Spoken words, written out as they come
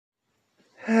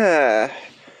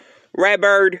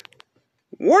Redbird,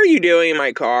 what are you doing in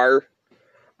my car?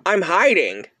 I'm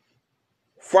hiding.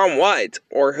 From what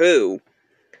or who?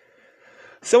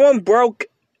 Someone broke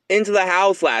into the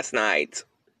house last night.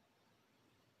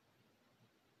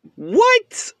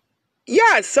 What?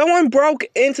 Yeah, someone broke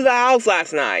into the house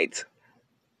last night.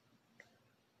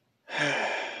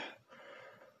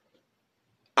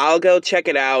 I'll go check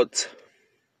it out.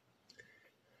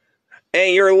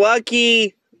 And you're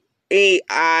lucky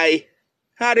I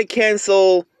had to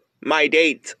cancel my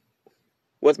date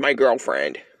with my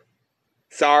girlfriend.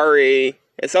 Sorry.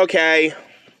 It's okay.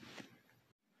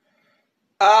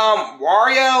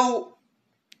 Wario,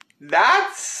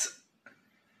 that's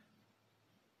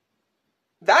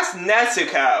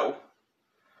Nezuko.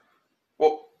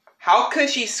 Well, how could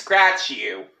she scratch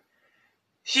you?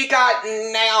 She got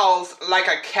nails like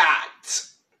a cat.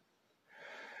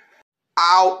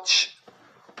 Ouch.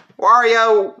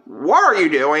 Wario, what are you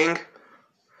doing?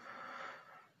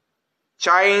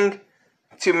 Trying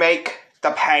to make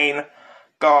the pain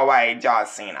go away,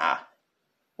 Cena.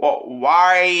 Well,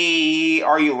 why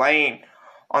are you laying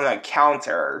on the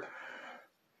counter?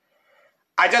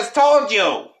 I just told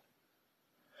you!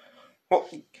 Well,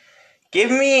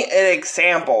 give me an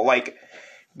example. Like,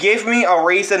 give me a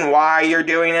reason why you're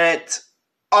doing it.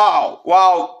 Oh,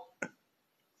 well,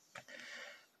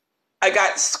 I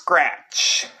got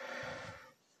scratched.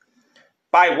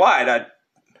 By what?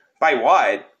 By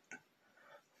what?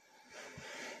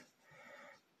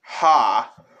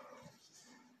 Ha.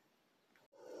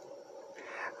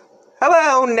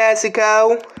 Hello,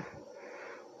 Nezuko.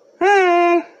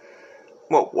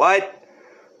 Well, what?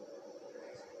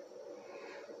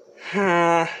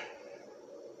 Where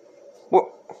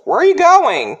are you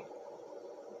going?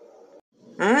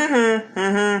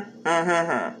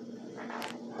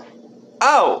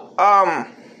 Oh,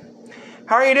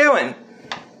 how are you doing?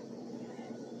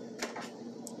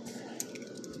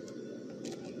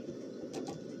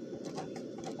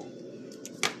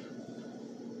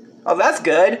 Oh, that's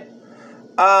good.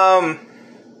 I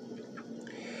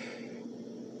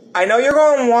know you're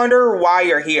going to wonder why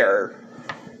you're here.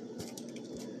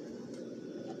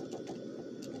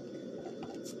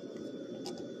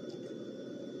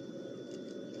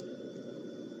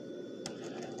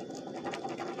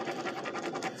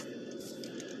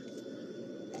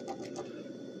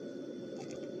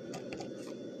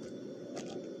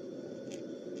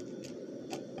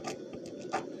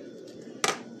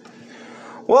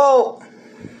 Well,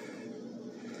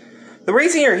 the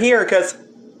reason you're here because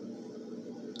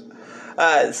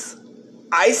I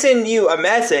send you a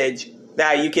message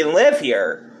that you can live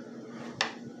here.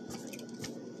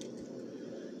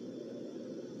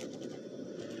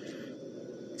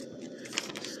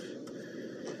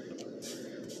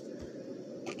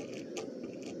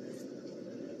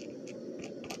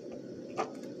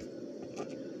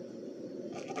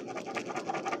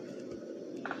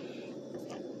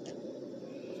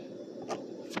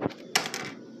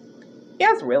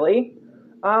 Yes, really.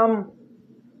 Also,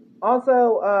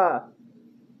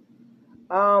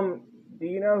 do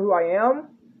you know who I am?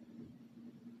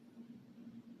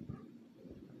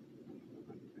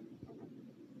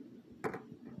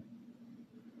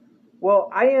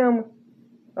 Well, I am,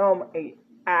 a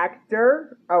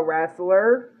actor, a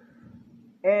wrestler,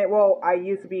 and, well, I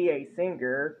used to be a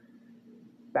singer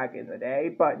back in the day,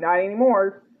 but not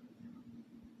anymore.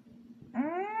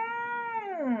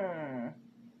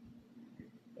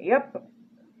 Yep.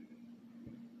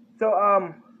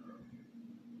 So,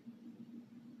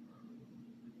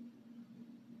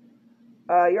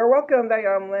 you're welcome that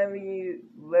I'm letting you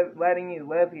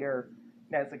live here,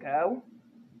 Nezuko.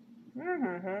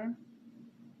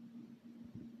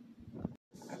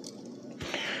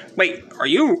 Wait, are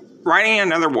you writing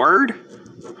another word?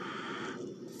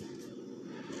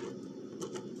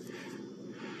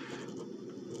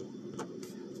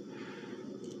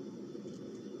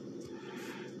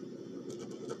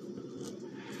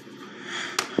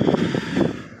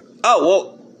 Oh,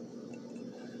 well,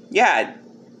 yeah,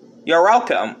 you're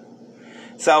welcome.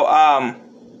 So,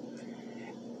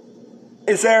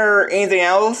 is there anything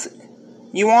else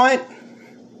you want?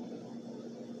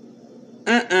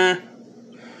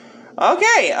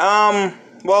 Okay,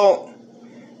 well,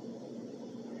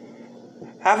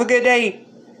 have a good day.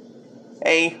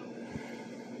 Hey,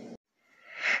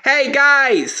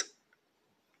 guys!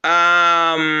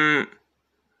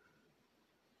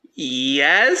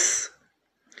 Yes?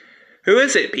 Who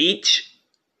is it, Peach?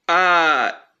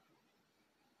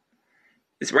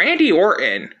 It's Randy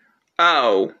Orton.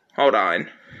 Oh, hold on.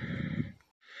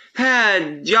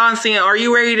 John Cena, are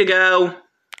you ready to go?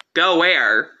 Go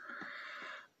where?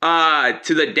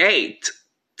 to the date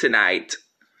tonight.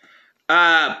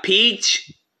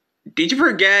 Peach, did you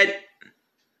forget?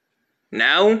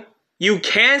 No? You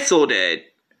canceled it.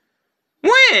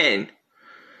 When?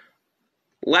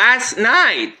 Last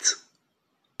night.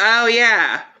 Oh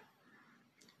yeah.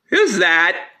 Who's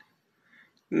that?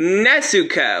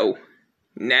 Nezuko.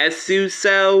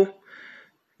 Nezuko?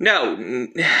 No.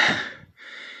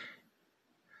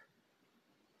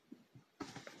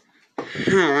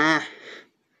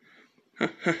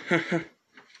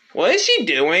 What is she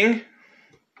doing?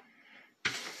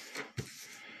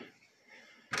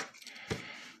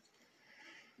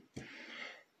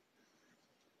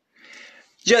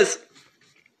 Just...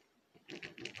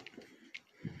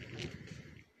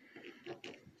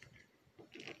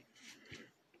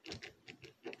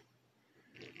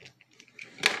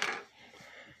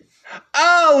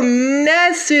 Oh,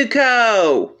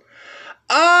 Nezuko!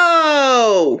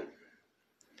 Oh!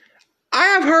 I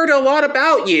have heard a lot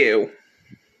about you.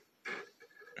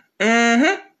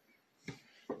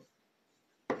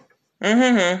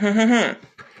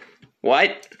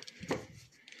 What?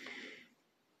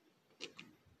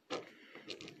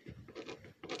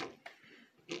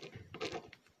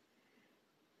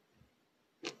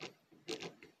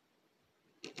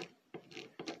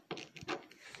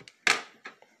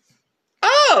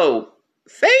 Oh,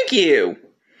 thank you.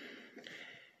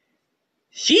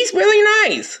 She's really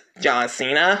nice, John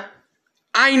Cena.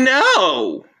 I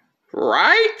know,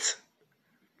 right?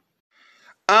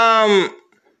 Am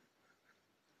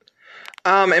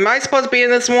I supposed to be in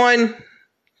this one,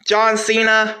 John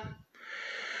Cena?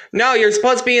 No, you're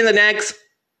supposed to be in the next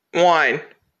one.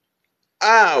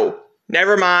 Oh,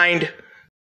 never mind.